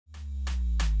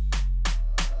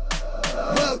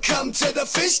Welcome to the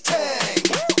fish tank.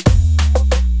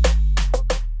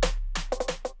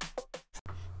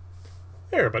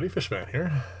 Hey everybody, Fishman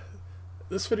here.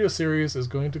 This video series is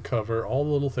going to cover all the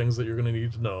little things that you're going to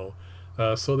need to know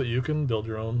so that you can build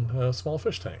your own small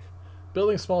fish tank.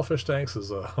 Building small fish tanks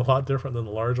is a lot different than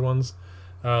the large ones.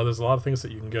 There's a lot of things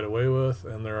that you can get away with,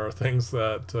 and there are things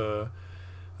that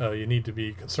you need to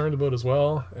be concerned about as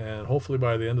well, and hopefully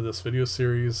by the end of this video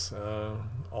series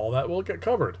all that will get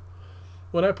covered.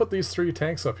 When I put these 3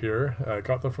 tanks up here, I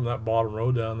got them from that bottom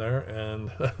row down there,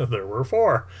 and there were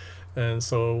 4. And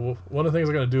so one of the things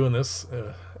I'm going to do in this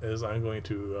is I'm going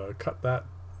to cut that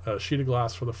sheet of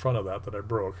glass for the front of that I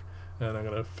broke, and I'm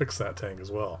going to fix that tank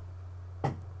as well.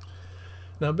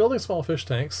 Now, building small fish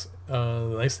tanks,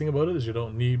 the nice thing about it is you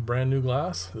don't need brand new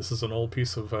glass. This is an old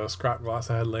piece of scrap glass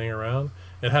I had laying around.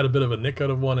 It had a bit of a nick out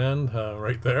of one end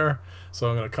right there, so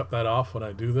I'm going to cut that off when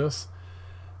I do this.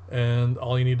 And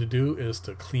all you need to do is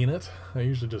to clean it. I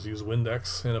usually just use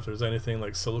Windex, and if there's anything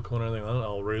like silicone or anything on it,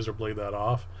 I'll razor blade that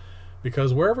off.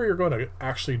 Because wherever you're going to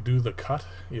actually do the cut,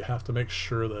 you have to make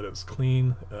sure that it's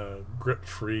clean,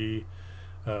 grit-free,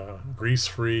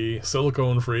 grease-free,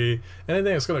 silicone-free,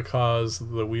 anything that's going to cause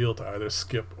the wheel to either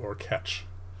skip or catch.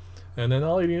 And then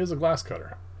all you need is a glass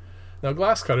cutter. Now,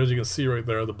 glass cutters, you can see right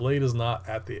there, the blade is not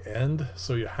at the end,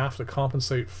 so you have to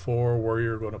compensate for where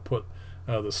you're going to put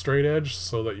the straight edge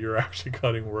so that you're actually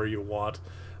cutting where you want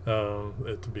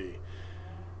it to be.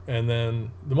 And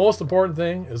then the most important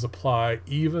thing is apply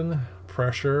even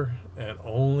pressure and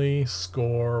only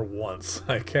score once.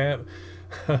 I can't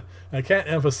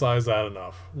emphasize that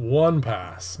enough. One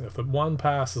pass. If the one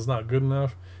pass is not good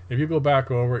enough, if you go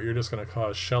back over it, you're just going to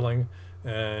cause shelling,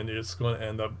 and it's going to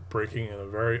end up breaking in a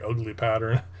very ugly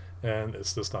pattern, and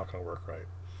it's just not going to work right.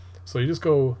 So you just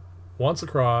go once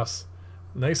across,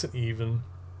 nice and even,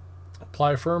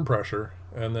 apply firm pressure,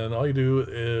 and then all you do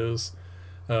is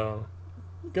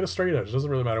get a straight edge. It doesn't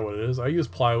really matter what it is. I use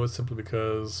plywood simply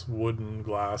because wood and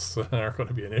glass aren't going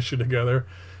to be an issue together.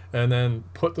 And then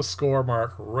put the score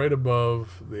mark right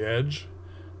above the edge,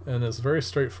 and it's very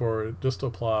straightforward. Just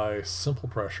apply simple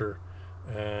pressure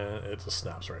and it just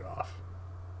snaps right off.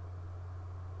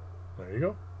 There you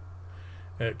go.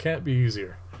 It can't be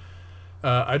easier.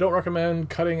 I don't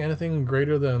recommend cutting anything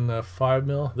greater than 5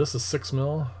 mil. This is 6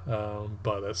 mil,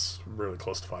 but that's really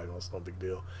close to 5 mil. It's no big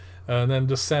deal. And then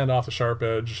just sand off the sharp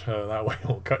edge. That way you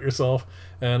won't cut yourself.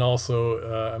 And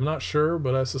also, I'm not sure,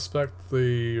 but I suspect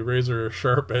the razor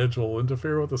sharp edge will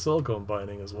interfere with the silicone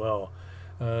binding as well.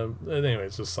 Anyway,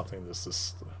 it's just something that's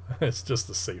just, it's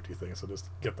just a safety thing, so just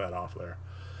get that off there.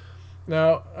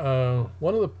 Now,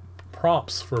 one of the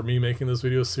prompts for me making this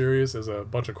video series is a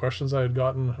bunch of questions I had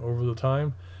gotten over the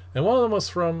time, and one of them was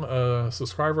from a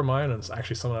subscriber of mine, and it's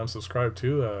actually someone I'm subscribed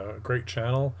to, a great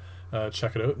channel,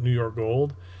 check it out, New York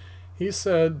Gold. He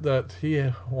said that he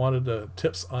wanted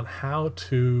tips on how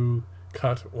to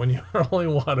cut when you only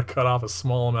want to cut off a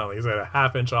small amount. He's at a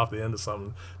 ½ inch off the end of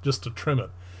something just to trim it,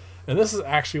 and this is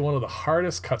actually one of the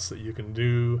hardest cuts that you can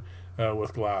do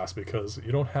with glass, because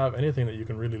you don't have anything that you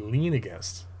can really lean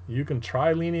against. You can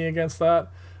try leaning against that,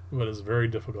 but it's very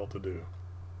difficult to do.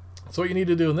 So what you need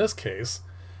to do in this case,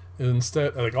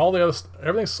 instead, like all the other,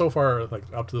 everything so far, like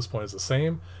up to this point, is the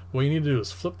same. What you need to do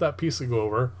is flip that piece of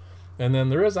over, and then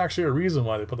there is actually a reason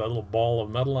why they put that little ball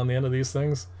of metal on the end of these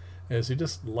things, is you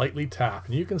just lightly tap,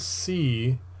 and you can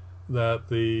see that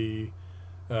the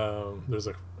there's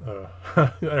a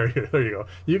there you go.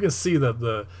 You can see that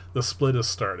the split is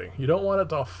starting. You don't want it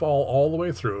to fall all the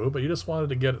way through, but you just wanted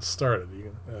to get it started.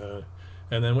 You can,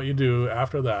 and then what you do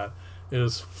after that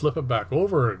is flip it back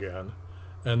over again,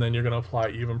 and then you're going to apply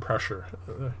even pressure.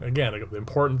 Again, the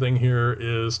important thing here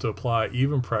is to apply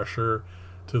even pressure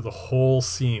to the whole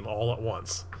seam all at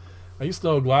once. I used to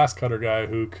know a glass cutter guy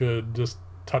who could just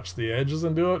touch the edges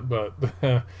and do it, but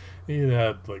he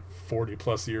had like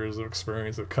 40+ years of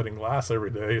experience of cutting glass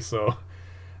every day, so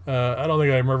I don't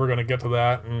think I'm ever going to get to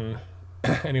that, and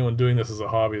anyone doing this as a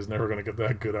hobby is never going to get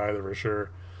that good either, for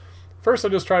sure. First I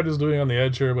just tried just doing it on the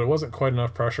edge here, but it wasn't quite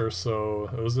enough pressure, so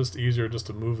it was just easier just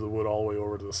to move the wood all the way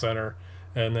over to the center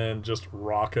and then just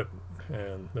rock it,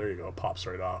 and there you go, it pops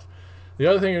right off. The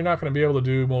other thing you're not going to be able to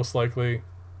do most likely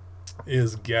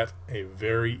is get a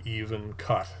very even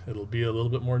cut. It'll be a little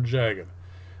bit more jagged,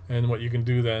 and what you can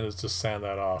do then is just sand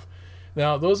that off.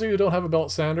 Now, those of you who don't have a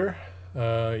belt sander,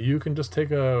 you can just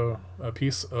take a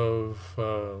piece of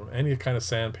any kind of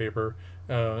sandpaper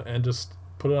and just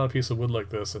put it on a piece of wood like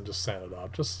this and just sand it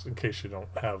off, just in case you don't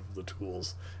have the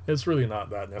tools. It's really not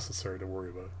that necessary to worry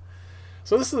about.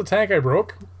 So this is the tank I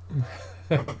broke.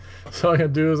 So what I'm going to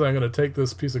do is I'm going to take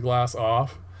this piece of glass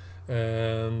off,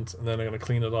 and then I'm going to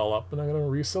clean it all up, and I'm going to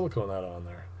re-silicone that on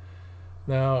there.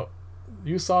 Now,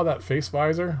 you saw that face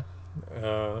visor.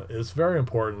 It's very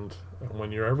important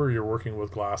whenever you're working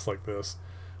with glass like this.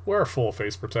 Wear full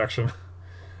face protection.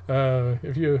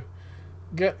 If you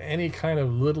get any kind of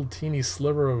little teeny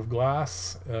sliver of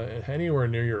glass anywhere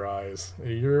near your eyes,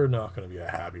 you're not going to be a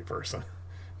happy person.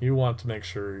 You want to make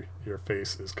sure your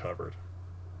face is covered.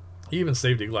 Even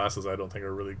safety glasses I don't think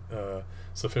are really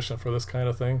sufficient for this kind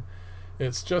of thing.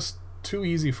 It's just too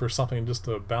easy for something just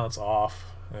to bounce off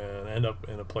and end up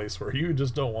in a place where you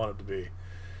just don't want it to be.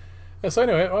 And so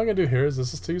anyway, what I'm going to do here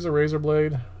is to use a razor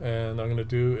blade, and I'm going to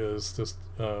do is just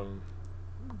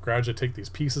gradually take these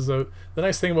pieces out. The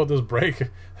nice thing about this brake,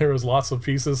 there was lots of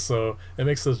pieces, so it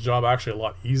makes this job actually a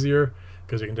lot easier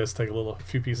because you can just take a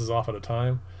few pieces off at a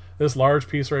time. This large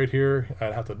piece right here,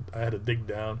 I had to dig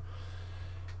down.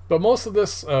 But most of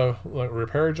this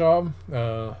repair job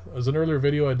was an earlier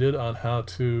video I did on how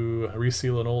to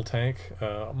reseal an old tank.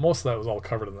 Most of that was all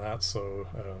covered in that, so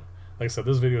like I said,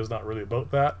 this video is not really about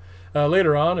that.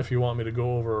 Later on, if you want me to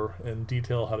go over in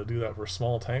detail how to do that for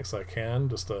small tanks, I can.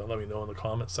 Just let me know in the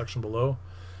comment section below.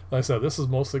 Like I said, this is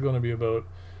mostly going to be about,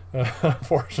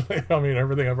 unfortunately, I mean,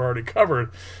 everything I've already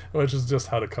covered, which is just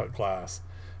how to cut glass.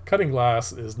 Cutting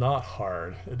glass is not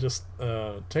hard. It just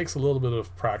takes a little bit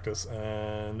of practice,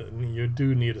 and you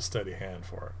do need a steady hand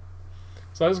for it.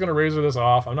 So I'm just going to razor this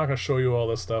off. I'm not going to show you all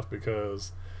this stuff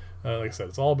because, like I said,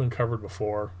 it's all been covered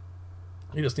before.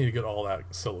 You just need to get all that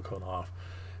silicone off.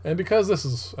 And because this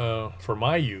is for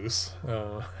my use,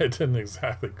 I didn't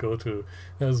exactly go to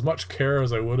as much care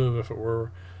as I would have if it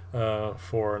were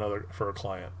for a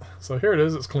client. So here it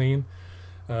is. It's clean.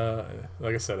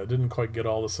 Like I said, I didn't quite get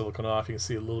all the silicone off. You can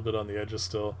see a little bit on the edges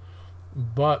still.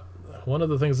 But one of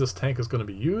the things this tank is going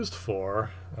to be used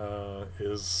for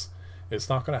is it's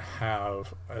not going to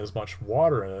have as much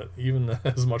water in it, even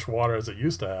as much water as it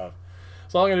used to have.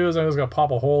 So all I'm going to do is I'm just going to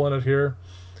pop a hole in it here.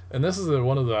 And this is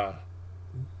one of the,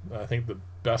 I think, the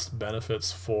best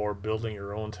benefits for building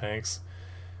your own tanks.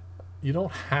 You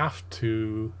don't have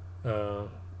to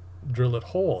drill it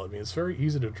whole. I mean, it's very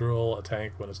easy to drill a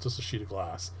tank when it's just a sheet of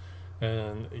glass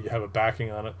and you have a backing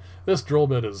on it. This drill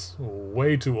bit is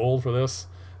way too old for this.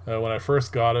 When I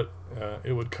first got it,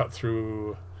 it would cut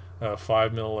through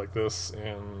 5 mil like this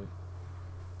in,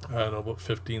 I don't know, about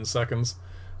 15 seconds.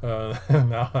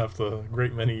 Now after a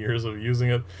great many years of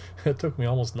using it, it took me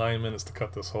almost 9 minutes to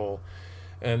cut this hole.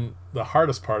 And the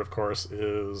hardest part, of course,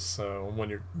 is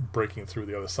when you're breaking through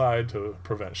the other side to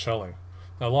prevent shelling.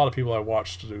 Now, a lot of people I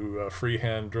watched do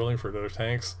freehand drilling for their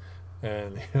tanks,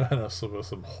 and you end up with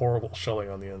some horrible shelling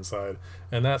on the inside.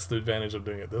 And that's the advantage of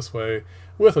doing it this way,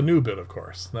 with a new bit, of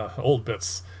course. Now, old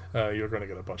bits, you're going to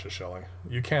get a bunch of shelling.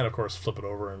 You can, of course, flip it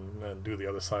over and do the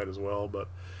other side as well. But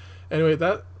anyway,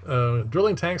 that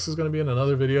drilling tanks is going to be in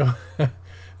another video. I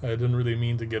didn't really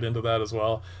mean to get into that as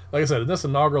well. Like I said, in this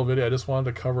inaugural video, I just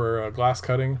wanted to cover glass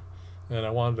cutting, and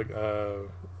I wanted to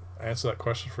answer that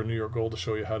question for New York Gold to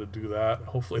show you how to do that.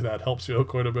 Hopefully that helps you out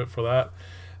quite a bit for that.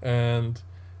 And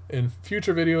in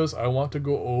future videos, I want to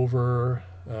go over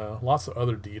lots of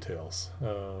other details.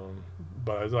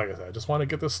 But like I said, I just want to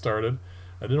get this started.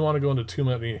 I didn't want to go into too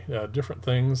many different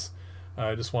things.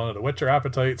 I just wanted to whet your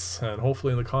appetites, and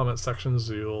hopefully in the comment sections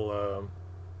you'll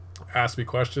ask me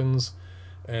questions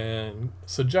and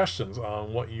suggestions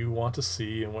on what you want to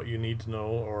see and what you need to know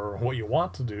or what you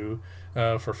want to do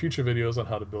for future videos on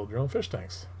how to build your own fish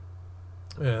tanks.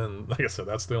 And like I said,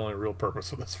 that's the only real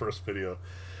purpose of this first video.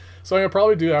 So I'm going to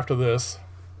probably do after this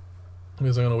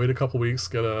is I'm going to wait a couple weeks,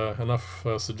 get enough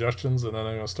suggestions, and then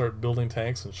I'm going to start building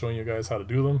tanks and showing you guys how to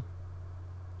do them,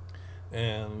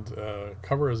 and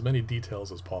cover as many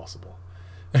details as possible.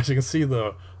 As you can see,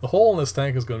 the hole in this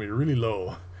tank is going to be really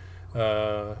low.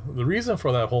 The reason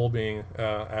for that hole being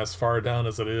as far down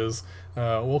as it is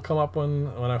will come up when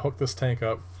I hook this tank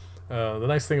up. The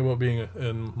nice thing about being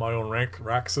in my own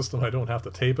rack system, I don't have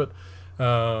to tape it.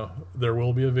 There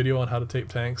will be a video on how to tape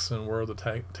tanks and where the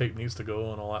tape needs to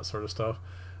go and all that sort of stuff.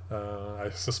 I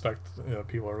suspect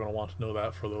people are going to want to know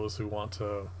that for those who want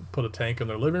to put a tank in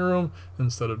their living room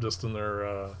instead of just in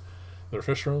their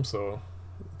fish room. So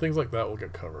things like that will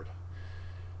get covered.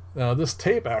 Now this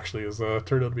tape actually is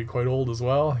turned out to be quite old as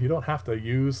well. You don't have to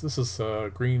use, this is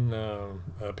green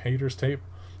painter's tape,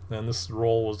 and this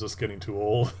roll was just getting too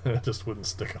old. It just wouldn't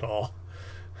stick at all.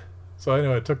 So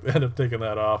anyway, I ended up taking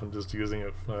that off and just using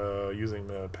it, using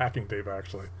packing tape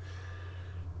actually.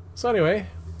 So anyway,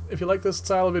 if you like this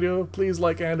style of video, please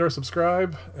like and or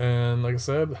subscribe. And like I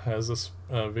said, as this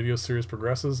video series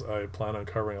progresses, I plan on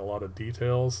covering a lot of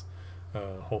details.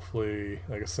 Hopefully,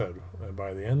 like I said,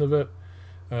 by the end of it,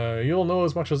 You'll know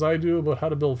as much as I do about how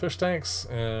to build fish tanks,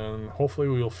 and hopefully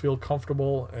you'll feel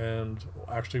comfortable and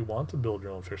actually want to build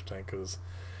your own fish tank, because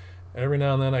every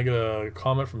now and then I get a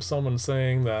comment from someone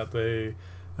saying that they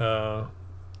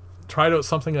tried out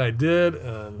something I did,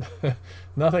 and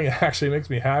nothing actually makes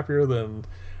me happier than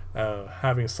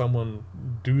having someone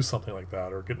do something like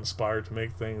that or get inspired to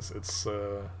make things. It's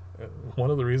one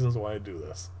of the reasons why I do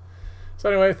this. So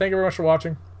anyway, thank you very much for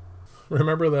watching.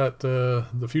 Remember that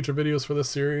the future videos for this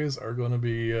series are going to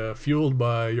be fueled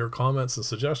by your comments and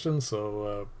suggestions,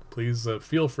 so please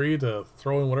feel free to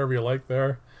throw in whatever you like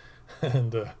there,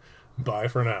 and bye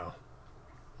for now.